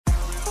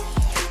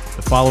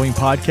The following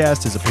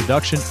podcast is a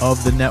production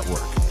of the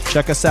network.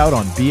 Check us out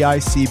on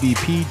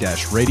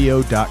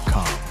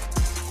bicbp-radio.com.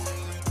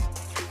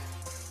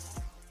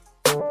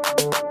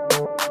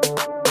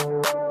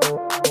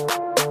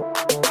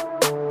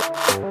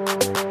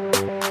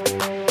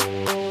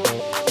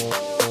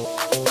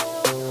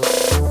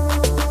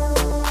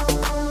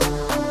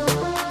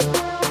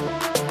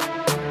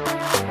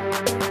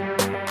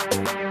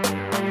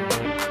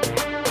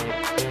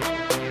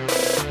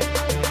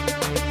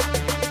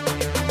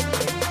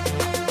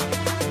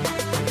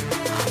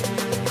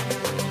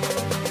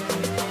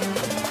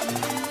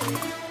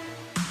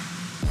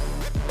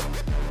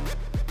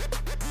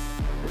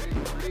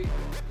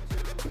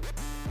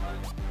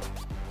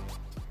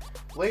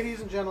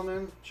 Ladies and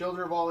gentlemen,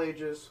 children of all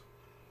ages,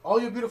 all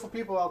you beautiful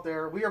people out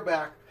there, we are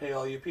back. Hey,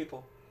 all you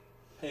people.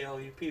 Hey, all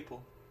you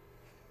people.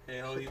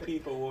 Hey, all you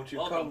people, won't you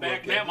Welcome come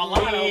back, look Matt at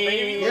Milano, me?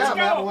 baby. Yeah, Let's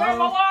Matt go, Milano.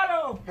 Matt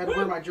Milano. Had to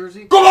wear my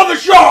jersey. Come on the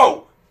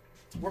show!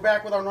 We're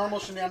back with our normal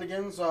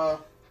shenanigans.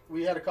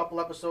 We had a couple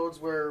episodes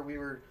where we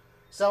were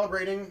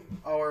celebrating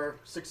our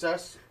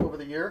success over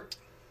the year.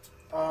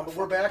 But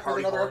we're back with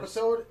Party another horns.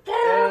 episode.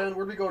 And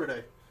where'd we go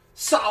today?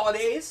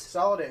 Solidays.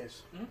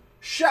 Solidays.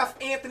 Chef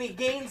Anthony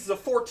Gaines, the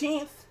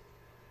 14th.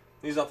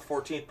 He's not the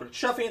 14th, but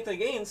Chef Anthony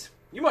Gaines,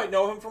 you might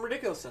know him from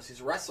Ridiculousness. He's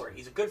a wrestler.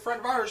 He's a good friend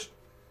of ours.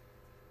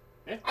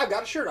 Yeah. I've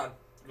got a shirt on.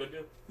 Good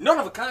deal. None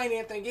of a kind,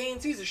 Anthony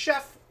Gaines. He's a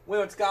chef. We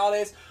went to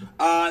Solidays.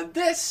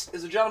 This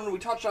is a gentleman we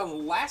touched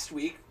on last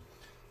week.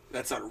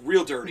 That sounded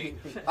real dirty.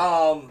 There's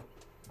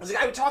a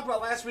guy we talked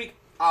about last week.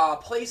 A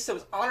place that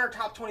was on our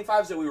top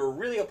 25s that we were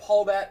really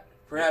appalled at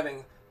for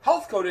having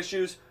health code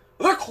issues.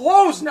 They're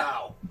closed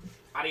now.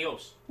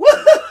 Adios.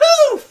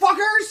 Woohoo,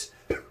 fuckers!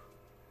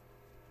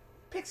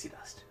 Pixie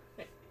dust.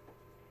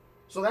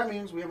 So that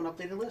means we have an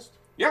updated list.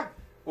 Yeah,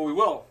 well, we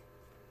will.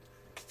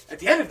 At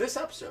the end of this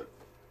episode.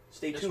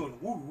 Stay This tuned.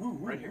 Woo, woo, woo,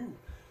 Right here. woo.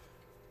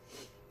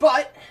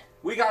 But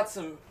we got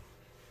some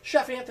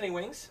Chef Anthony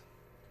wings.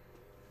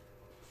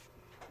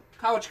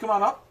 How would you come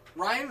on up?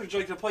 Ryan, would you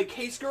like to play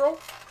Case Girl?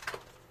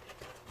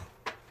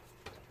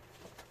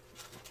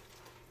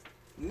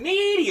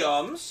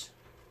 Mediums.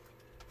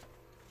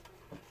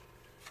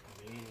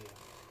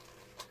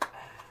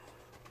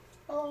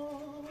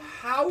 Oh.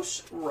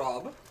 House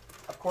rub.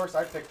 Of course,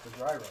 I picked the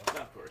dry rub.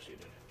 Of course you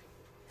did.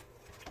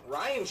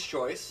 Ryan's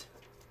choice,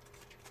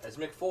 as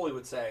Mick Foley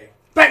would say,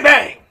 bang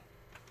bang!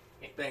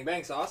 Bang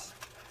bang sauce.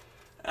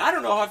 And I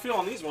don't know how I feel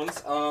on these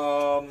ones.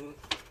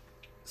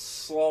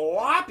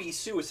 Sloppy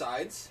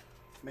suicides.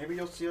 Maybe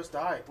you'll see us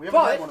die. We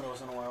haven't But- had one of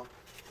those in a while.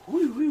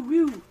 Woo, woo,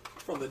 woo.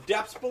 From the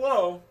depths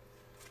below,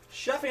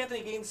 Chef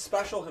Anthony Gaines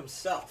special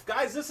himself.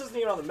 Guys, this isn't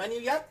even on the menu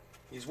yet.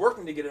 He's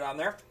working to get it on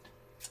there.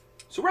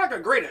 So we're not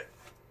going to grade it,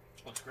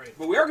 Looks great.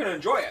 but we are going to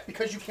enjoy it.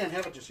 Because you can't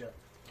have it just yet.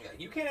 Yeah,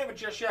 you can't have it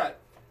just yet.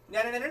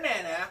 Nah, nah, nah, nah,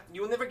 nah, nah.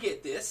 You'll never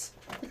get this.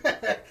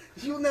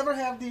 You'll never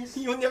have these.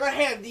 You'll never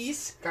have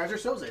these. Kaiser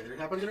Soze, they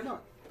happen to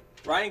not.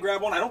 Ryan,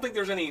 grab one. I don't think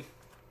there's any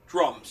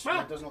drums.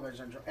 Well, There's no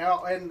vegetarian.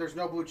 And there's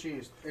no blue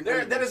cheese. And,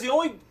 That is the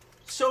only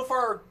so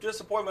far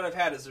disappointment I've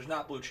had is there's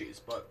not blue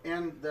cheese. But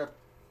and that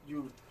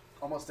you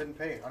almost didn't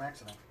pay on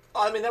accident.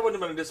 I mean that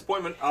wouldn't have been a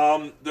disappointment.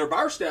 Their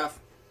bar staff,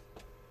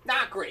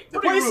 not great. The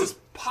Pretty place rude. is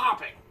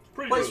popping.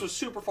 Pretty The place rude. was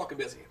super fucking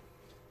busy.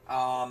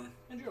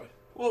 enjoy.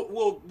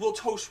 We'll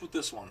toast with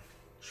this one.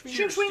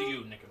 Cheers to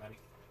you, Nicometti.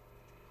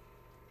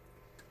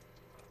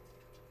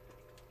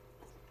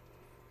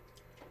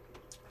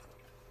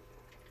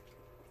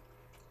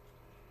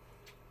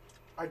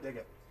 I dig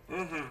it.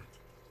 Mm-hmm.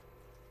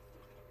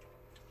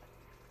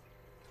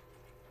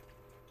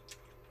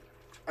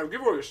 I'll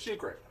give away a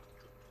secret.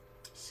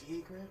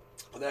 Secret?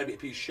 Well, that'd be a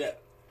piece of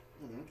shit.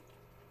 Mhm.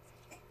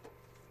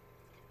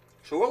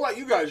 So we'll let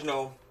you guys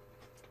know.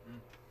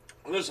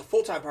 And this is a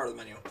full-time part of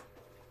the menu.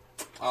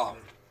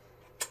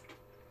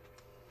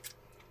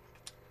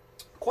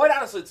 Quite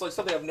honestly, it's like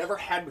something I've never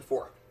had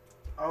before.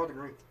 I would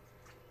agree.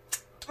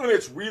 I mean,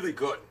 it's really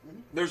good.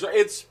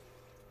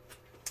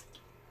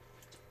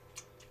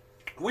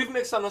 We've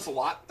mixed on this a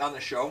lot on the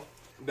show.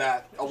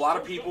 That a lot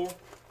of people.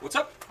 What's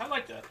up? I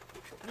like that.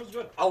 It was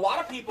good. A lot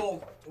of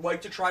people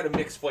like to try to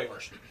mix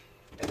flavors,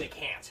 and they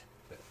can't.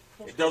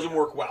 It doesn't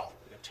work well.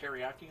 We got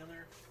teriyaki in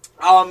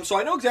there. So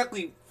I know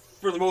exactly,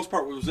 for the most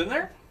part, what was in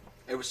there.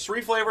 It was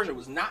 3 flavors. It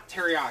was not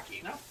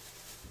teriyaki. No.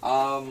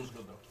 It was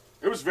good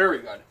though. It was very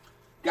good.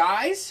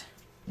 Guys,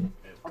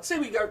 let's say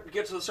we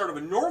get to the start of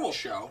a normal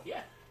show.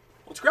 Yeah.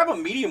 Let's grab a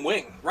medium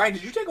wing. Ryan,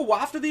 did you take a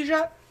waft of these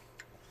yet?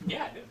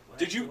 Yeah, I did.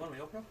 Did you- Want me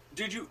to open them?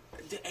 Did you?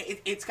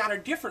 It's got a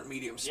different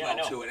medium Yeah, smell I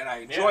know. to it, and I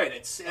enjoy Yeah,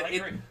 it. I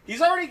agree.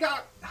 He's already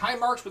got high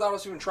marks without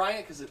us even trying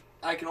it because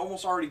I can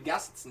almost already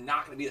guess it's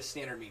not going to be a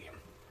standard medium.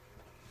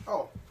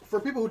 Oh,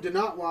 for people who did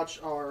not watch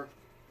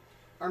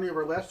any of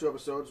our last 2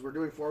 episodes, we're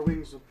doing 4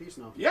 wings apiece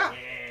now. Yeah.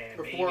 Yeah,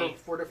 For baby.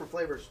 four different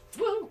flavors.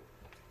 Woo!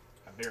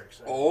 I'm very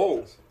excited. Oh,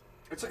 about this.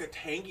 it's like a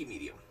tangy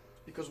medium.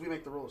 Because we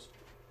make the rules.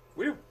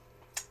 We do.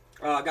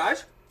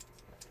 Guys,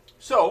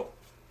 so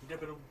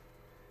Dip it in.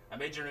 I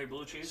made your new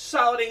blue cheese.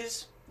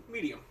 Solidays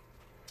medium.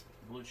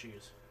 Blue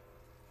cheese.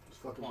 This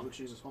fucking Come on. blue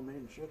cheese is homemade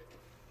and shit.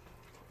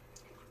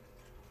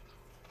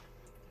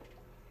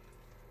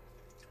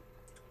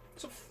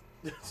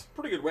 It's a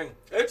pretty good wing.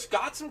 It's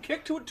got some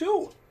kick to it,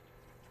 too.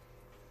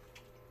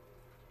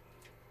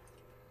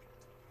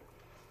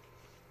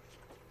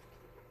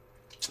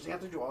 Does he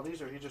have to do all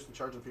these, or is he just in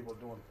charge of people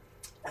doing them?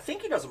 I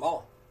think he does them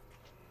all.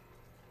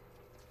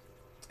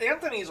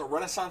 Anthony's a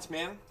Renaissance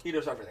man. He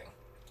does everything.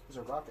 He's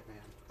a rocket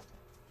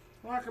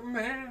man. Like a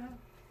man.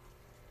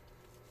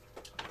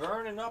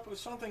 Burning up with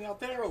something out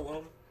there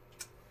alone.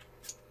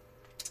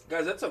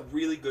 Guys, that's a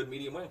really good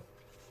medium wing.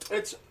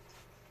 It's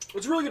a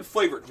really good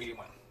flavored medium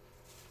wing.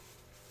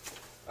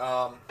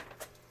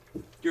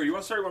 Here, you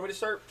want to start? You want me to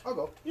start? I'll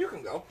go. You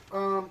can go.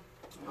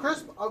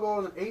 Crisp, I'll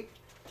go with an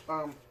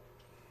 8.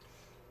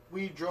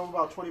 We drove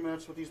about 20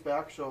 minutes with these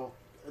back, so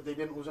they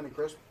didn't lose any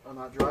crisp on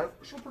that drive.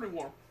 Still pretty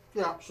warm.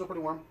 Yeah, still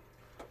pretty warm.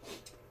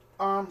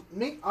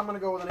 Meat, I'm going to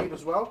go with an 8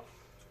 as well.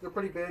 They're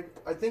pretty big.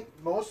 I think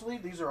mostly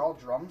these are all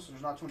drums.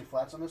 There's not too many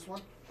flats on this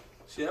one.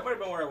 See, that might have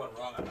been where I went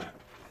wrong on that.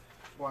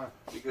 Why?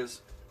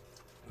 Because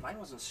mine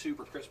wasn't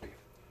super crispy.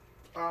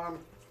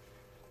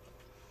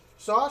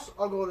 Sauce,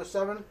 I'll go with a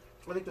 7.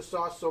 I think the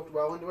sauce soaked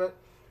well into it.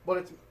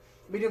 But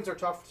mediums are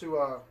tough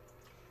to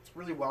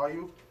really wow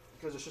you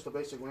because it's just a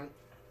basic wing.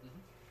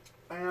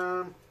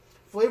 And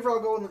flavor, I'll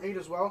go with an 8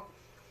 as well.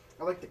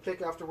 I like the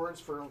kick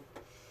afterwards for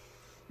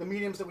the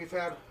mediums that we've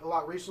had a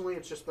lot recently.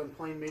 It's just been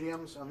plain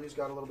mediums, and these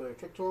got a little bit of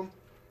kick to them.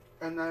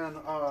 And then,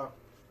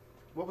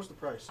 what was the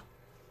price?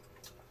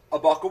 A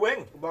buck a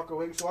wing. A buck a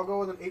wing. So I'll go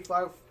with an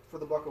 8.5 for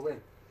the buck a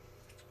wing.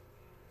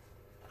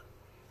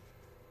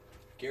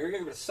 Gary,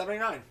 give it a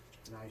 79.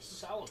 Nice.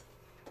 Solid.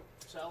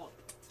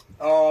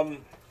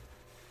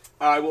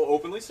 I will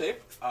openly say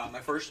my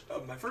first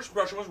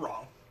impression was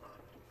wrong.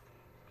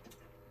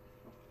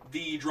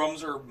 The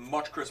drums are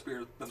much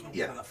crispier than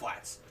the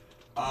flats.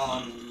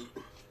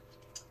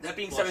 That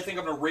being said, I think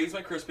I'm going to raise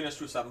my crispiness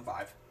to a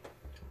 7.5.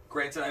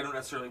 Granted, I don't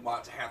necessarily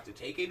want to have to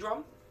take a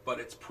drum, but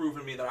it's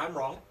proven to me that I'm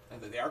wrong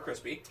and that they are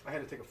crispy. I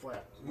had to take a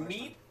flat.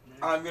 Meat,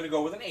 I'm going to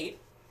go with an 8.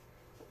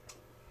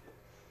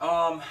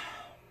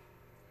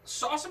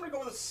 Sauce, I'm going to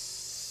go with a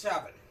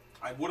 7.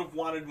 I would have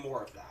wanted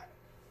more of that.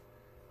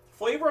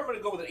 Flavor, I'm going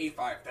to go with an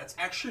 8.5. That's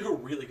actually a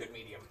really good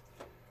medium.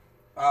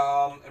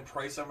 And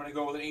price, I'm going to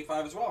go with an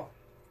 8.5 as well.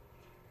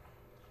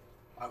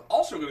 I'm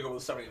also going to go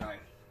with a 79.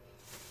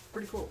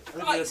 Pretty cool. I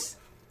think Nice.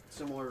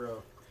 similar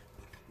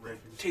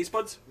ratings. Taste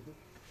buds?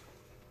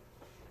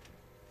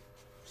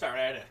 Sorry,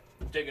 I had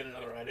to dig in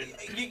another. I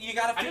didn't. You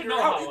got to I figure didn't it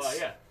know out. how. It's,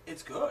 Yeah.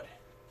 it's good.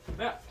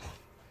 Yeah.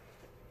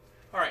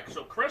 All right.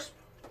 So crisp.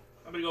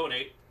 I'm gonna go with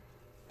 8.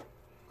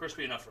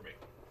 Crispy enough for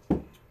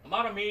me.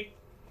 Amount of meat.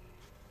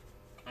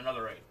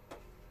 Another 8.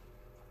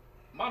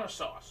 Amount of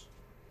sauce.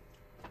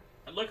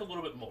 I'd like a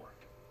little bit more.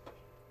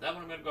 That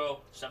one I'm gonna go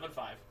 7.5.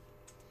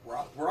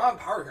 We're on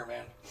par here,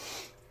 man.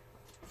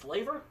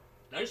 Flavor.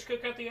 Nice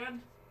kick at the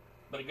end.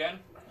 But again,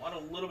 I want a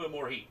little bit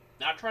more heat.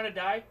 Not trying to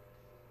die.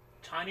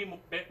 Tiny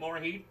bit more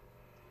heat.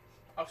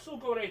 I'll still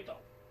go with 8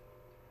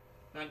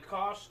 though. And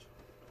cost,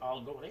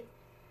 I'll go with 8.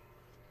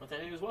 With that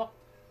 8 as well.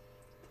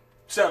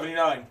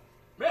 79.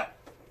 Yeah.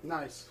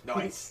 Nice.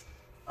 Nice.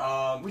 We did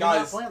not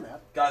Guys, plan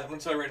that. I'm going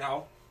to tell you right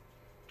now,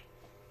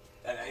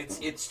 and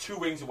it's 2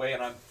 wings away,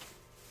 and I'm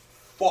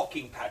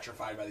fucking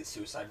petrified by these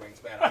suicide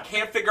wings, man. I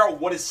can't figure out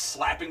what is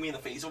slapping me in the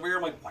face over here.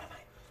 I'm like, what am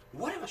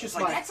I? Just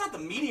like, that's not the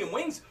medium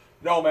wings.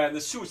 No, man,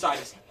 the suicide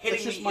is hitting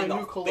It's just me my in new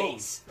the cologne.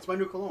 face. It's my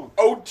new cologne.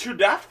 Ode to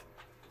death?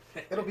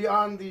 It'll be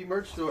on the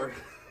merch store.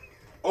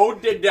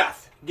 Ode to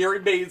death. Gary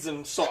Bates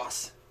and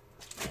sauce.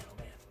 Oh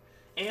man.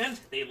 And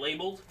they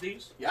labeled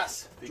these.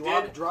 Yes, they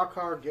did. Draw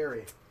card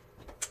Gary.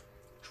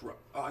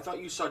 Oh, I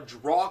thought you said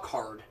draw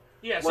card.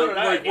 Yeah, so Like, did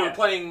I. like Yeah. we're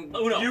playing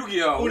Uno.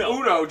 Yu-Gi-Oh!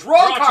 Uno. Draw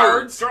Draw two.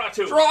 cards. Draw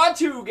two. Draw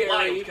 2, Gary.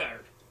 Wild card.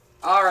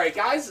 All right,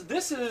 guys.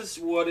 This is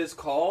what is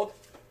called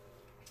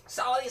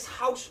Sally's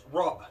House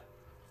Rub.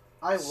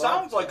 I love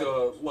Sounds like that.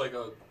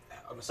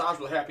 a massage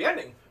with a happy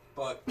ending,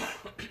 but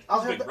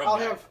I'll Big have rub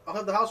guy. I'll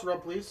have the house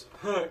rub, please.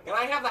 can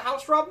I have the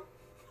house rub?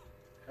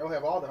 I will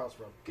have all the house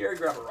rub. Gary,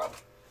 grab a rub.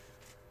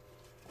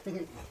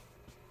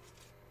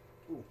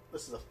 Ooh,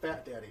 this is a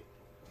fat daddy.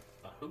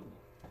 Ahoo.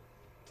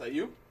 Is that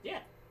you? Yeah.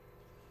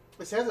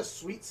 This has a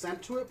sweet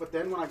scent to it, but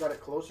then when I got it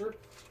closer,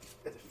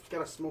 it's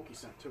got a smoky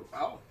scent too.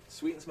 Oh,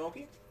 sweet and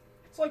smoky.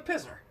 It's like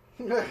Pilsner.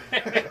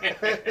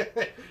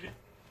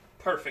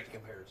 Perfect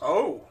comparison.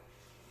 Oh.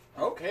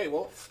 Okay,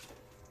 well.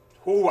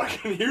 Oh, I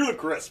can hear the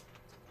crisp.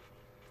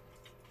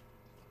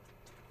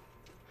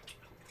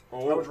 I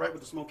Oh. was right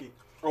with the smoky.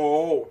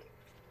 Oh.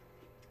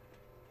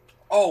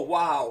 Oh,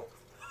 wow.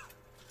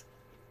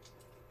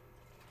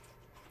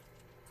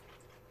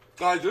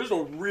 Guys, this is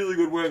a really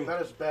good wing.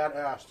 That is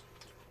badass.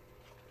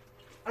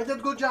 I did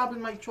a good job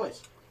in my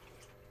choice.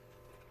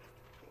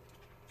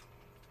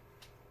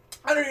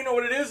 I don't even know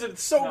what it is.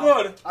 It's so No.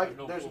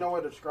 good. There's no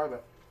way to describe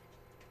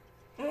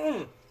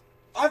it.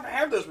 I've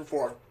had this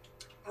before.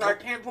 And I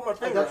can't put my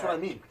finger That's on what I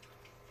it. mean.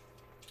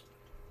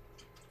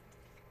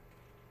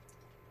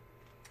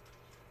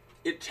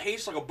 It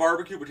tastes like a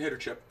barbecue potato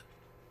chip.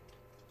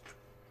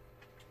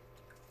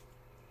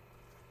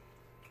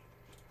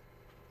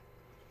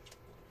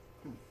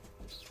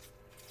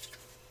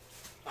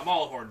 I'm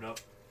all horned up,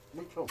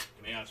 Me too.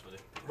 to be honest with you.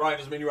 Ryan,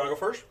 does it mean you want to go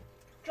first?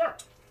 Sure.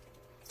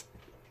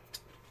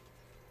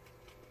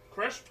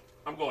 Crisp,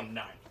 I'm going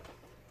 9.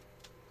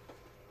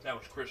 That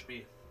was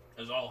crispy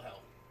as all hell.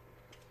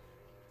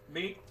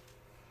 Meat,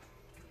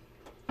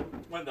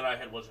 one that I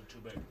had wasn't too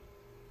big.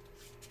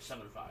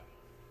 7 to 5.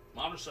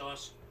 Mountain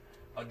sauce,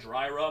 a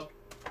dry rub,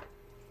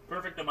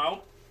 perfect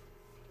amount.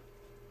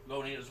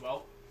 Going in as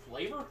well.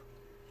 Flavor,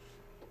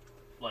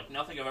 like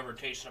nothing I've ever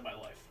tasted in my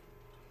life.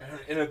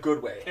 In a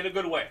good way. In a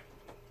good way.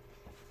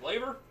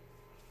 Flavor,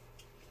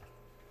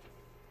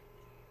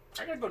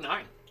 I gotta go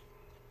 9.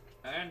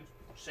 And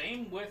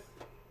same with,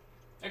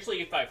 actually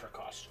 8.5 for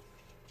cost.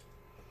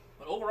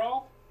 But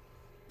overall,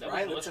 that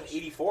Ryan, was that's an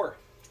delicious. 84.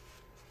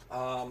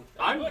 was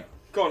I'm good.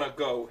 gonna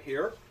go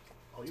here.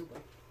 Oh, you,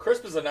 buddy.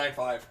 Crisp is a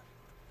 9.5.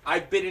 I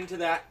bit into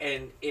that,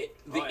 and the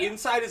Oh, yeah.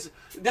 inside is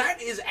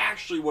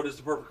actually what is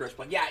the perfect crisp.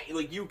 Like, yeah,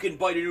 like you can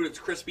bite into it, it's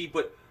crispy,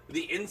 but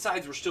the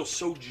insides were still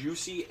so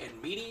juicy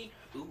and meaty.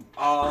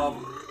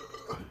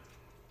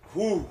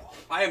 Whew,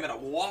 I am at a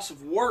loss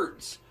of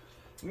words.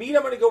 Meat,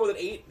 I'm gonna go with an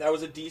 8. That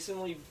was a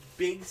decently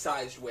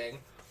big-sized wing.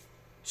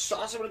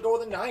 Sauce, I'm gonna go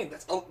with a 9.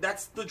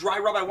 That's the dry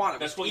rub I want.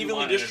 That's It's what you evenly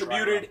want in a dry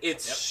distributed. rub.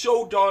 It's Yep.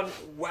 so done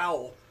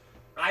well.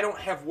 I don't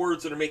have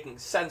words that are making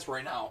sense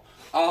right now.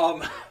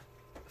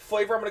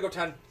 Flavor, I'm gonna go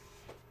 10.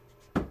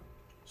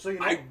 So you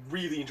know, I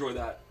really enjoy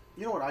that.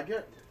 you know what I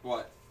get?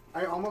 What?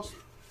 I almost,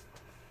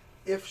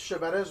 if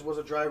Chevettas was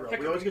a dry rub, we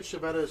Hickory. always get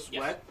Chevettas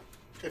Yes. wet.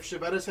 If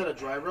Chevettas had a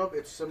dry rub,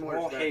 it's similar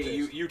Well, to that hey,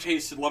 taste. you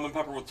tasted lemon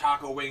pepper with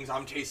taco wings.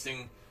 I'm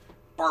tasting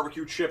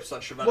barbecue chips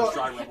on Chevetta's Well,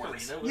 dry rub Hickory.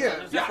 wings. There was, Yeah,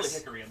 there's definitely yes.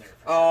 hickory in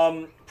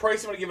there.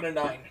 Price, I'm gonna give it a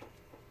 9.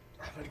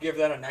 I'm gonna give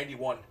that a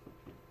 91.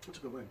 That's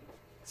a good wing.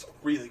 It's a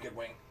really good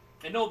wing.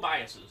 And no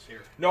biases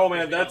here. No,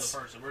 man, Just because that's- of the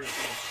person. We're just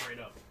going straight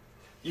up.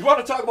 You want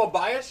to talk about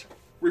bias?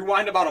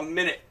 Rewind about a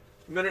minute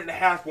and a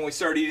half when we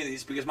started eating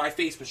these because my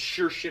face was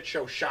sure shit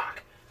show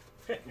shock.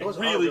 Those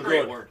are Really good.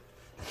 good. Word.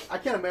 I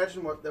can't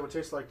imagine what that would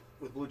taste like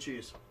with blue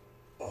cheese.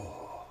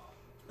 Oh.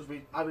 Because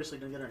we obviously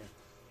didn't get any.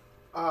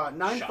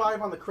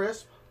 9.5 on the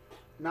crisp,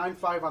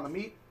 9.5 on the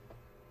meat.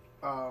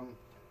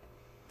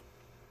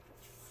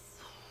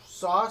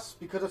 Sauce,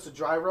 because it's a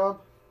dry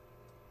rub,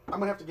 I'm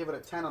going to have to give it a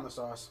 10 on the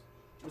sauce.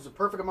 There's a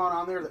perfect amount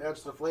on there that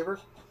adds to the flavor.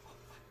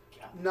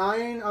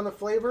 9 on the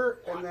flavor,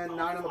 and then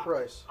 9 on the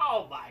price.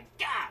 Oh my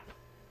god!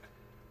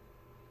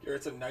 Here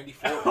it's a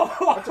 94.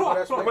 That's a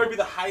good-ass It wing. might be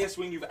the highest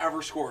wing you've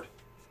ever scored.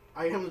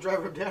 I am the dry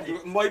rub daddy.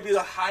 It might be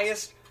the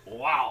highest.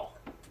 Wow.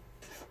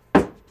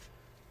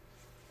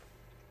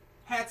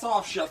 Hats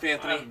off, Chef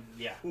Anthony.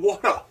 Yeah.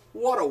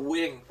 What a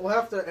wing. We'll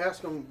have to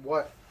ask him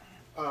what.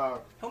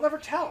 He'll never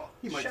tell.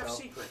 He might Chef's tell.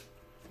 secret.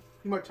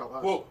 He might tell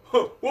us.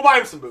 We'll buy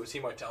him some booze. He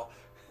might tell.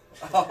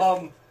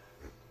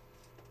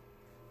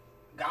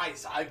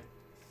 Guys,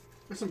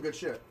 That's some good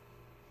shit.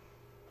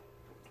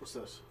 What's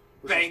this?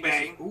 Bang,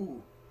 bang.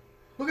 Ooh.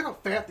 Look at how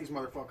fat these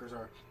motherfuckers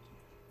are.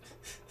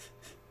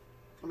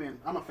 I mean,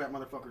 I'm a fat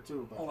motherfucker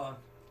too, but hold on.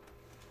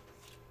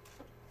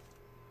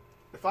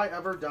 if I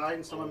ever died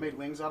and someone made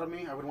wings out of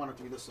me, I would want it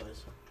to be this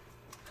size.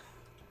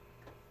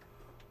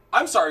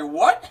 I'm sorry.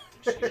 What?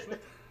 Excuse me.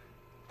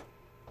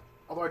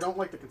 Although I don't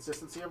like the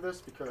consistency of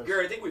this because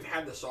Gary, I think we've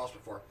had this sauce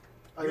before.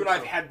 I You think and I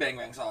have so. had Bang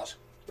Bang sauce,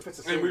 if it's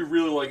the and same, we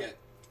really like it.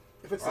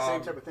 if it's the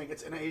same type of thing,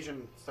 it's an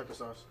Asian type of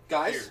sauce.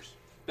 Guys, Cheers.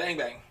 Bang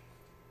Bang.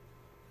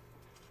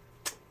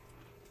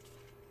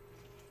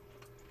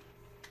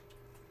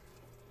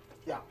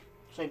 Yeah,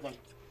 same thing.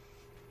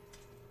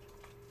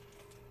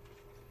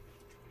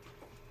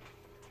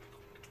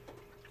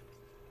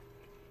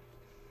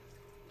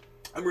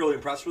 I'm really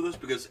impressed with this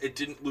because it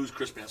didn't lose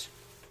crispiness.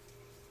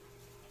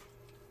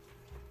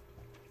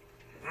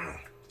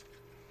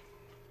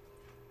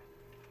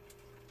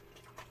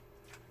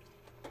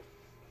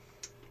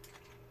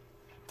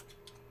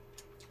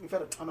 We've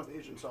had a ton of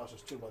Asian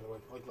sauces too, by the way,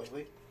 like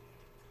lately.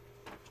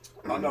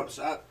 I noticed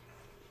that.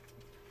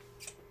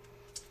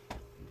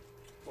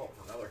 Well,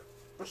 for another.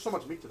 There's so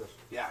much meat to this.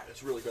 Yeah,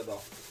 it's really good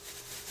though.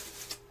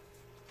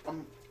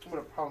 I'm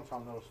gonna pound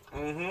those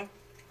Mm-hmm.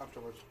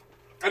 afterwards.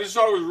 I just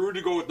thought it was rude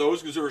to go with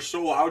those because they were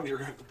so loud and you're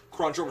going to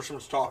crunch over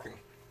someone's talking.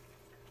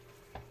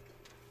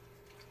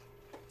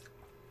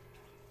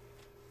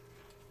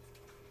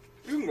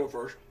 You can go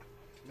first.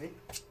 Me?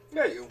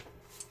 Yeah, you.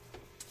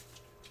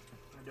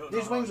 I don't know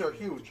These how wings to- are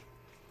huge.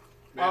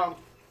 Yeah.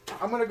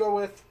 I'm gonna go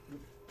with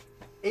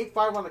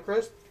 8.5 on the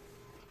crisp.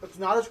 It's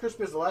not as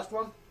crispy as the last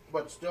one,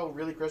 but still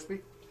really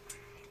crispy.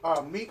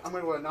 Meat, I'm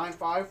gonna go with a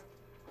 9.5.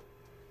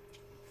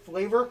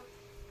 Flavor,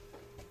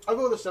 I'll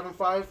go with a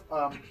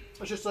 7.5.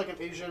 It's just like an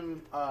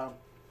Asian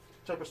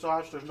type of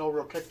sauce. There's no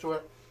real kick to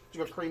it. It's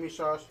like a creamy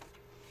sauce.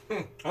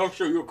 I'll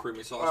show you a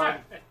creamy sauce.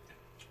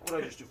 What did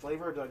I just do?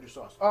 Flavor or did I do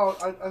sauce?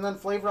 Oh, and then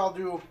flavor, I'll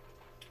do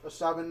a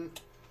 7.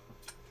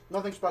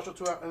 Nothing special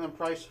to it. And then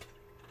price,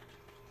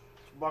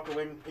 Bucker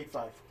Wing,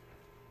 8.5.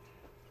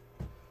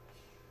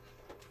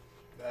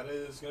 That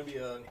is going to be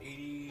an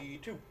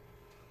 82.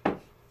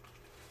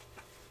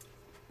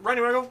 Ryan,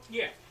 you want to go?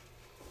 Yeah.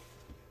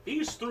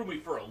 These threw me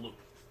for a loop,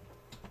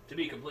 to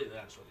be completely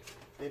honest with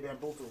you. They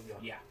bamboozled you.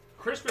 Yeah.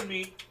 Crisp and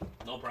meat,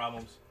 no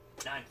problems.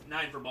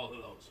 9 for both of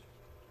those.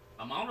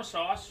 Amount of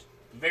sauce,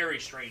 very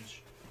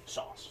strange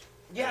sauce.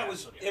 Yeah,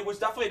 it was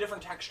definitely a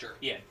different texture.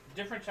 Yeah,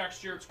 different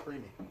texture. It's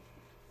creamy.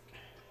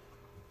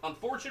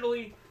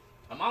 Unfortunately,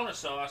 amount of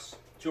sauce,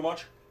 Too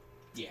much?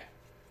 yeah,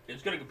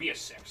 it's gonna be a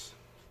 6.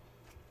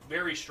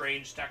 Very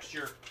strange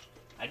texture.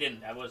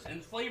 I was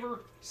in flavor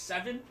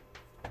 7.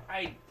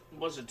 I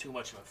wasn't too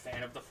much of a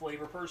fan of the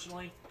flavor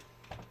personally.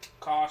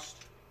 Cost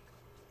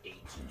 8.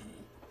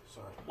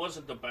 Sorry.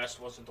 Wasn't the best,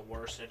 wasn't the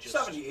worst. It just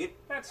 78.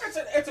 That's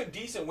It's a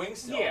decent wing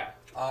still. yeah,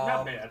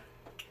 not bad.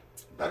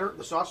 Better.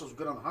 The sauce was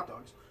good on the hot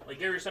dogs. Like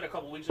Gary said a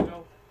couple weeks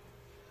ago,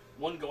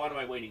 wouldn't go out of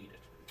my way to eat it.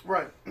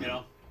 Right. You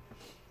know?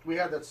 We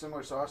had that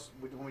similar sauce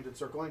when we did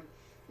circling.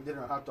 We did it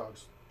on hot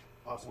dogs.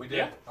 Awesome. We did.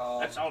 Yeah,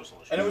 that sounds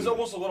delicious. And it was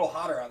almost a little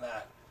hotter on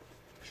that.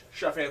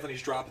 Chef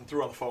Anthony's dropping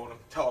through on the phone and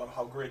telling him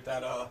how great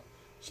that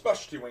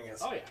specialty wing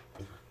is. Oh yeah.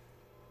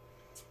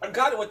 I'm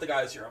kind of with the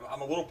guys here.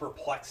 I'm a little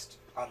perplexed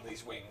on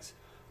these wings.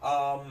 It's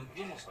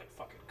almost like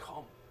fucking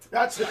cum.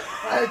 That's it.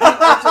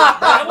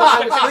 That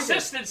was the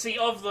consistency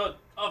of it.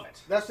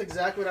 That's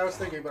exactly what I was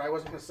thinking, but I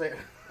wasn't going to say it.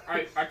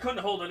 I couldn't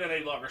hold it in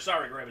any longer.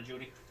 Sorry, Grandma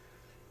Judy.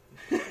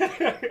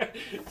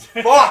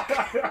 Fuck!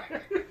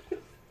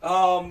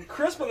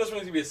 Crisp on this one's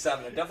going to be a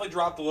 7. It definitely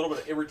dropped a little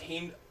bit. It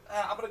retained...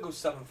 I'm going to go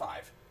 7.5.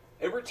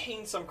 It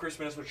retained some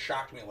crispiness, which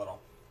shocked me a little.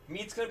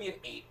 Meat's going to be an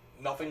 8.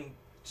 Nothing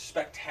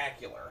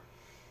spectacular.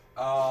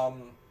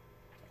 Amount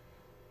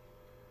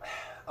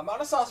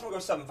of sauce, I'm going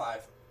to go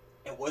 7.5.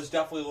 It was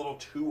definitely a little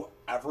too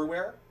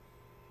everywhere.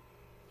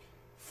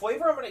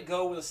 Flavor, I'm going to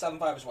go with a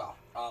 7.5 as well.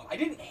 I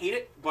didn't hate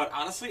it, but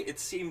honestly, it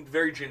seemed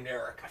very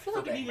generic. I feel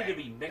like it needed to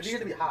be mixed. It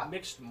needed to be hot.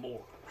 Mixed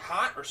more.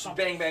 Hot or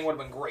something. Bang Bang would have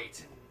been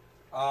great.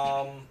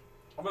 I'm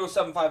going to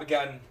go 7.5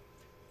 again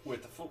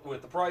with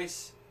the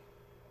price.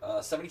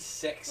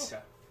 76.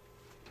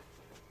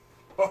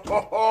 Okay.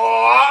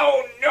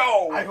 Oh,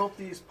 no! I hope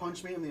these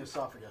punch me in the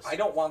esophagus. I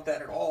don't want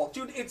that at all.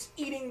 Dude, it's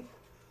eating...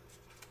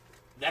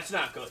 That's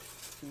not good.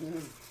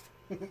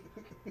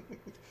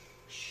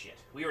 Shit.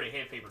 We already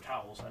have paper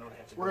towels. I don't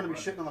have to. We're going to be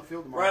around. shitting on the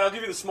field tomorrow. Right, I'll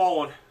give you the small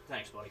one.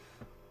 Thanks, buddy.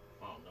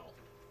 Oh no.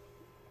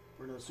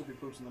 We're going to soupy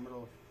poops in the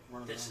middle of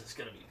running This around. is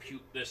gonna be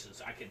puke. This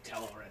is. I can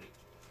tell already.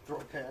 Throw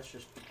it past,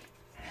 just...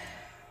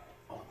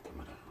 Oh, come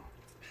on.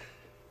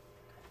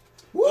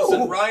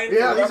 Listen, Woo! Ryan,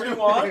 Yeah, whatever these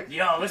you are- want.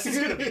 Yo, this is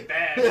gonna be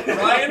bad.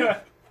 Ryan, I'm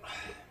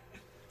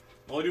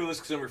only doing this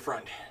because I'm your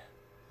friend.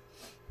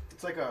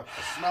 It's like a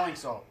smelling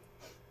salt.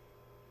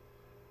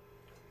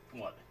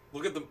 What?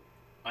 Look at the...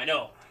 I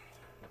know.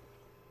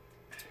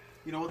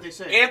 You know what they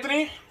say?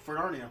 Anthony, For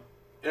Narnia.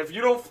 if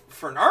you don't...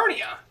 For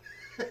Narnia?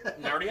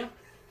 Narnia?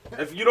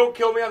 If you don't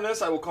kill me on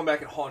this, I will come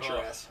back and haunt your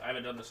Oh, ass. I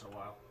haven't done this in a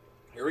while.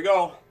 Here we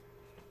go.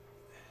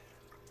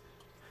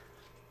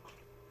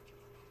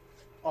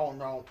 Oh,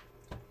 no.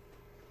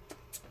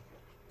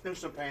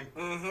 Instant pain.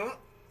 Mm-hmm.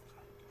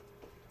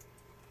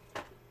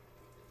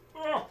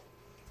 Oh,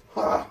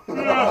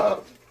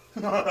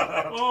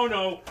 oh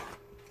no.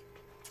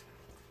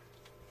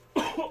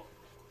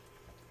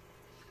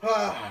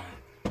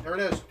 There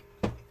it is.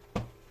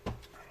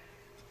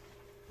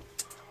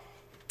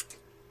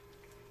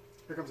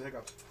 Here comes the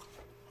hiccups.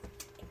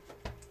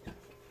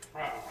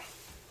 I'm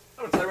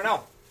going to tell you right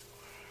now.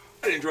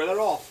 I didn't enjoy that at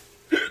all.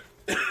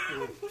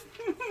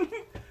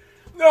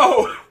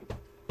 No!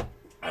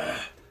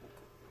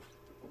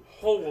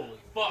 Holy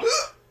fuck.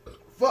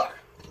 Fuck.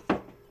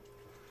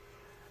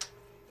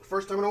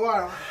 First time in a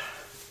while.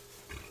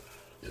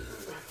 I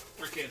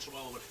can't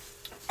swallow it.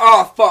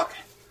 Oh, fuck.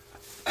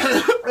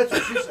 That's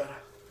what she said.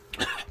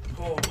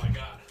 Oh my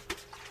god.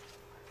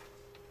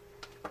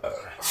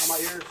 Oh,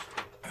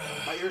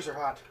 my ears are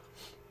hot.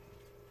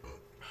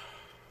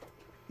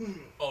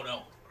 Oh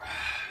no.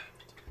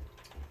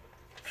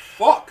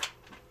 Fuck.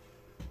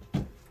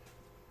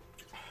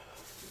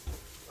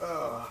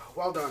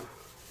 Well done.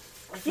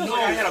 I feel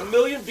like I had a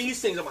million bee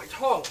stings on my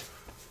tongue.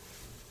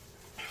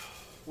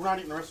 We're not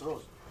eating the rest of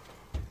those.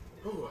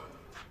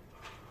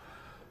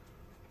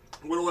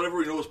 I'm going to let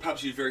everybody know this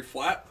Pepsi is very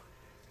flat.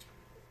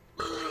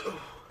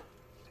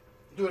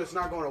 Dude, it's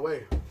not going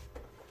away.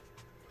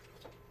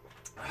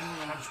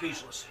 I'm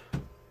speechless.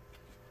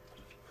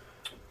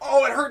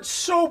 Oh, it hurts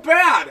so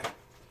bad.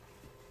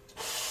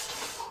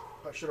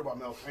 I should have bought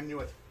milk. I knew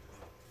it.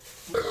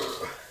 Dude,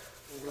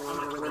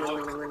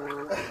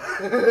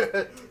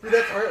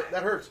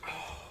 that hurts.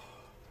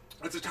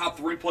 That's a top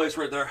 3 place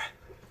right there.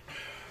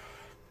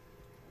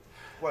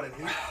 What, in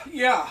heat?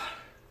 Yeah.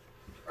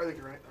 I think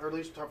you're right. Or at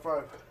least top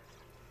 5.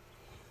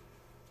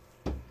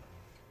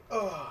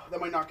 That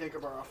might knock Anchor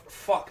Bar off.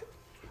 Fuck.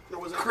 There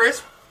was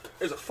Crisp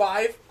is a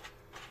 5.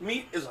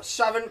 Meat is a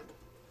 7.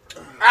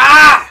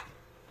 Ah!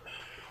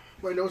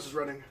 My nose is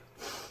running.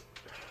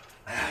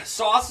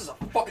 Sauce is a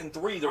fucking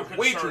 3. There's I'm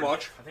way too concerned.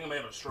 much. I think I may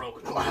have a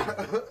stroke.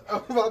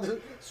 I'm about to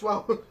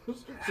swallow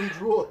some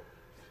drool.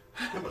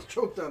 I almost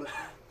choked on it.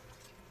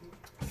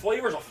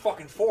 Flavor's a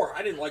fucking 4.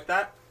 I didn't like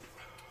that.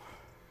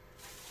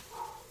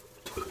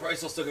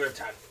 Price will still give it a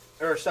 10.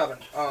 Or a 7.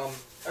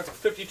 That's a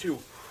 52.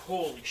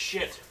 Holy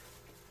shit.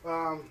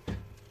 Right.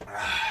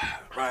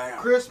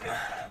 Crisp.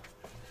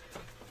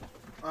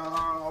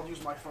 I'll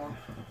use my phone.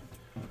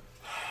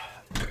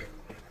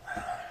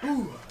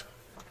 Ooh.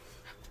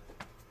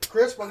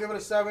 Crisp, I'll give it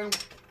a 7.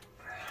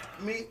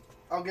 Meat,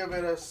 I'll give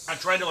it a 7.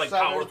 I'm trying to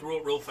power through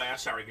it real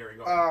fast. Sorry, Gary.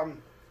 Go.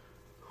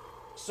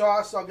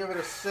 Sauce, I'll give it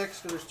a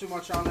 6 because there's too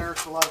much on there.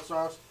 It's a lot of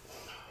sauce.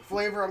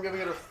 Flavor, I'm giving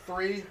it a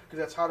 3 because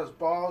that's hot as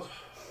balls.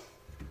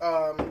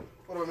 What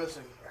am I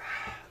missing?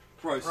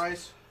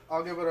 Price.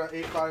 I'll give it an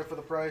 8.5 for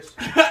the price.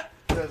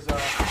 Because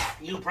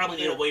you probably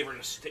need a waiver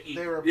to eat,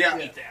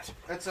 eat that.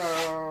 It's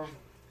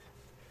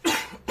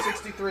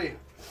 63.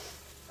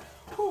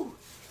 Whew.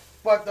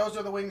 But those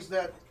are the wings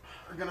that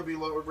are going to be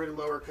rated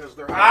lower because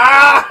they're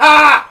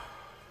hot.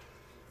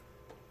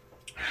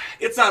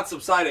 It's not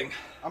subsiding.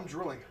 I'm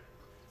drooling.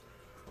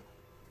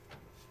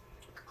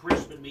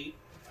 Crisp and meat.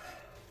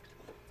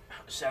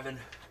 7.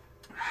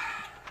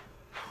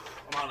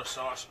 Amount of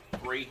sauce.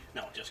 3.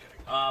 No, just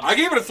kidding. I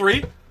gave it a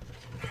 3.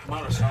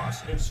 Amount of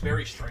sauce. It's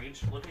very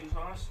strange looking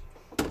sauce.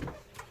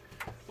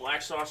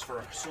 Black sauce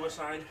for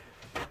suicide.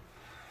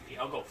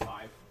 Yeah, I'll go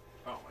 5.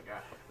 Oh my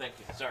god. Thank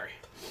you. Sorry.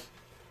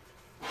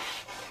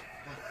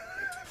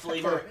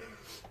 Flavor.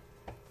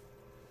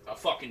 A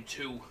fucking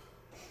 2.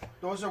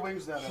 Those are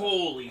wings that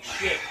Holy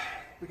shit.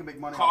 we can make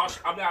money Cost.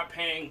 I'm not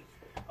paying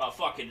a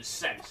fucking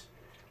cent.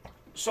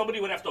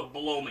 Somebody would have to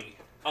blow me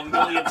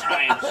 1,000,000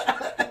 times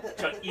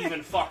to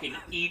even fucking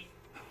eat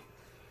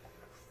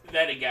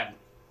that again.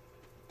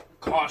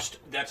 Cost.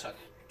 That's a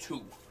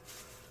 2.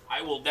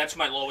 I will. That's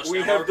my lowest. We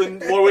ever. have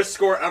the lowest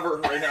score ever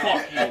right now.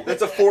 Fuck you.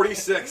 That's a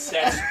 46.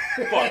 That's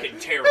fucking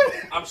terrible.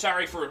 I'm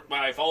sorry for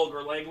my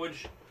vulgar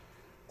language.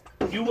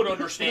 You would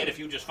understand if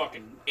you just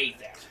fucking ate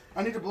that.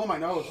 I need to blow my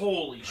nose.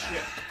 Holy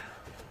shit.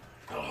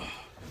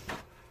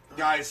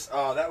 Guys,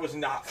 that was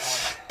not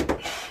fun.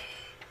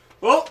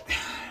 Well,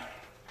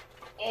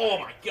 Oh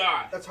my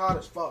god. That's hot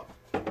as fuck.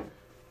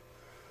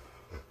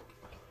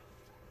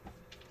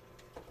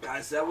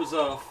 guys, that was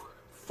a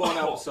fun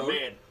episode.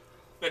 Man.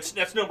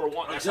 That's number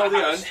 1. That's Until the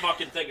the hottest end.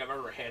 fucking thing I've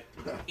ever had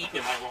eaten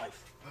in my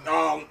life.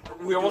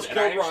 We almost Dude,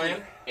 and I killed actually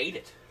Ryan. ate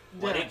it.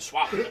 Well, I didn't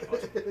swallow it,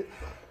 but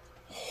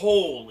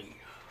holy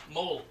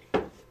moly.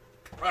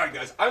 Alright,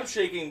 guys, I'm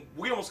shaking.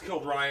 We almost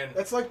killed Ryan.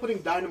 That's like putting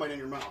dynamite in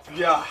your mouth.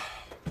 Yeah.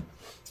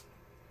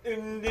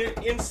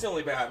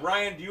 Instantly bad.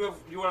 Ryan, do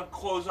you want to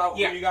close out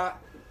Yeah. what you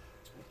got?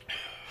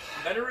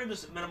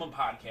 Veterans Minimum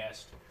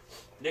Podcast.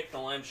 Nick the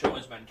Lime Show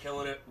has been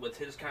killing it with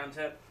his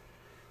content.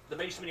 The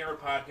Basement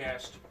Yard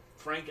Podcast.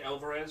 Frank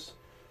Alvarez.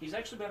 He's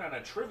actually been on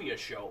a trivia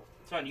show.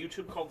 It's on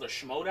YouTube called The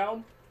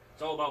Schmodown.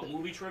 It's all about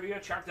movie trivia.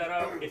 Check that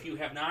out if you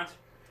have not.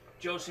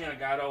 Joe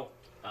Santagato.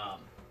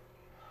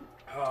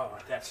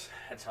 That's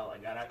all I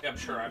got. I'm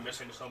sure I'm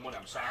missing someone.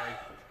 I'm sorry.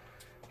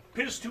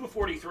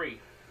 Piz243.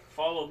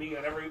 Follow me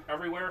on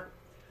everywhere.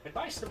 And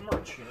buy some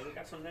merch. You know, we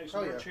got some nice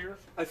Oh, merch yeah. here.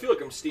 I feel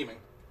like I'm steaming.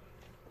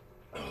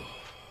 Man.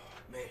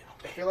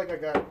 I feel like I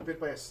got bit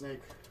by a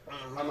snake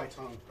on my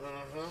tongue.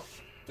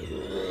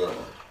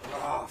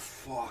 Oh,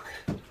 fuck.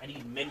 I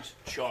need mint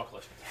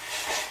chocolate.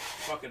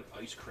 Fucking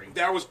ice cream.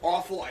 That was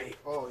awful.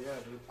 Oh, yeah,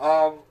 dude.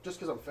 Um, Just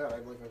because I'm fat, I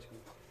like ice cream.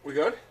 we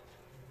good?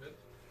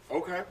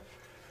 Okay.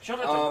 Shout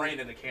out to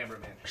Brandon, the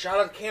cameraman. Shout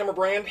out to Camera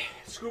Brand,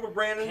 Scuba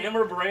Brandon.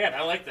 Camera Brand,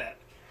 I like that.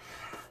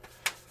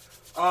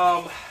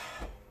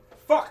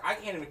 Fuck, I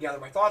can't even gather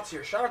my thoughts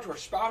here. Shout out to our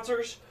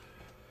sponsors.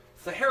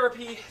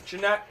 Therapy,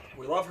 Jeanette,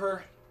 we love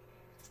her.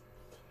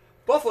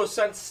 Buffalo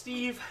Sense,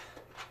 Steve.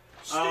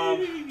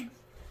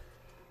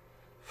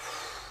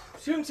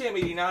 Student Sam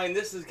 89,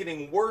 this is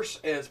getting worse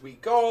as we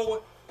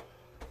go.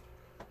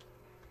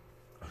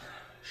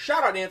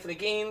 Shout out Anthony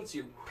Gaines,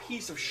 you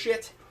piece of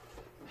shit.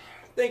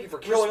 Thank you for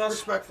killing us.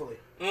 Respectfully.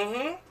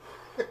 You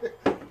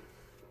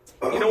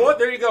know what?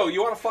 There you go.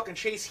 You want to fucking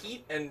chase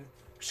heat and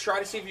try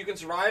to see if you can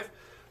survive?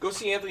 Go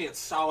see Anthony at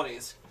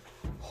Solidays.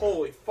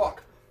 Holy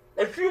fuck.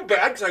 I feel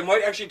bad because I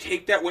might actually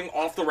take that wing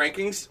off the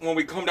rankings when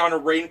we come down to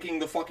ranking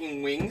the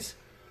fucking wings.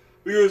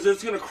 Because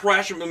it's going to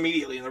crash them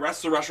immediately, and the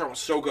rest of the restaurant was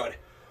so good.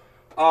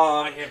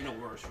 I have no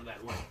words for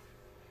that one.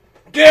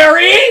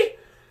 Gary!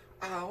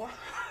 Ow.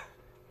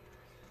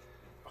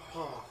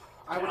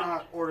 I would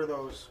not order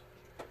those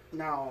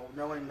now,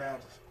 knowing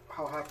that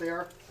how hot they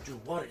are.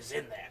 Dude, what is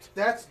in that?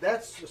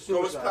 That's a suicide.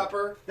 Ghost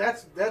pepper.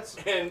 That's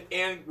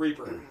And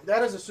Reaper.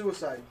 that is a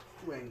suicide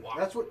wing. Wow.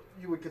 That's what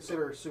you would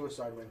consider a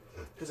suicide wing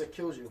because it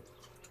kills you.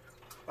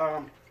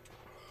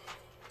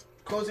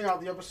 Closing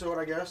out the episode,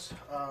 I guess.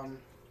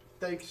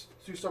 Thanks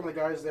to some of the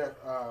guys that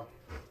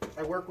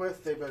I work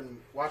with. They've been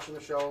watching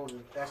the show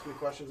and asking me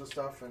questions and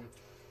stuff, and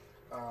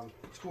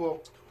it's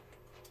cool.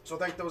 So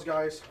thank those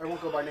guys. I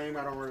won't go by name.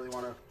 I don't really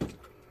want to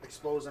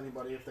expose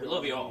anybody if they We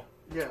love you all.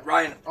 Yeah.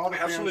 Ryan, All the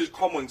have some of fans. these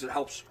cum wings. It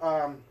helps.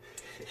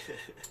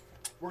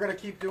 We're gonna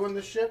keep doing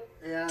this shit,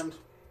 and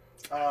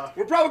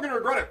We're probably going to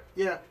regret it.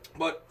 yeah,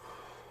 But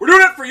we're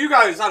doing it for you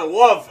guys out of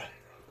love.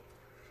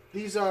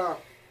 these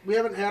we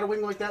haven't had a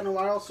wing like that in a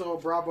while, so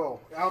bravo.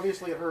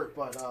 Obviously it hurt,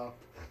 but I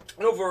don't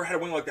know if we've ever had a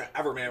wing like that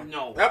ever, man.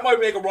 No. That might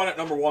make a run at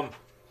number 1.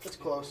 it's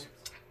close.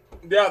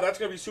 Yeah, that's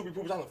going to be Soupy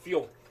Poops on the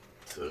field.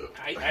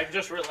 I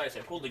just realized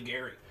I pulled a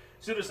Gary.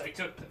 As soon as I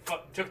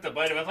took the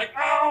bite of it, I was like,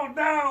 oh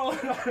no!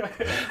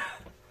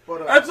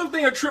 But, That's the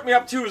thing that tripped me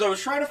up too. Is I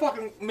was trying to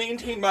fucking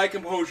maintain my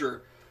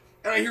composure,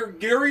 and I hear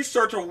Gary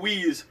start to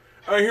wheeze,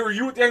 and I hear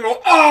you at the end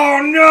go,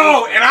 "Oh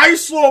no!" And I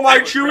slow my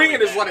was chewing really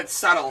and just bad. let it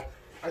settle.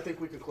 I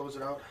think we can close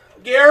it out.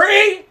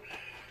 Gary,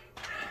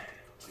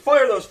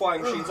 fire those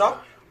flying machines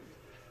up.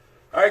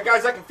 All right,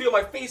 guys, I can feel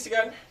my face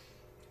again.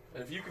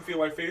 And if you can feel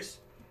my face,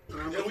 And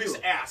I'm at with least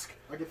you. ask.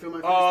 I can feel my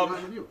face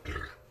behind with you.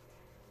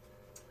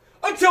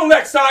 Until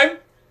next time,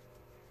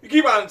 you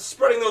keep on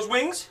spreading those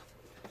wings,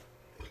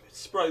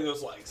 spreading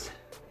those legs.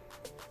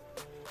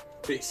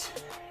 Peace.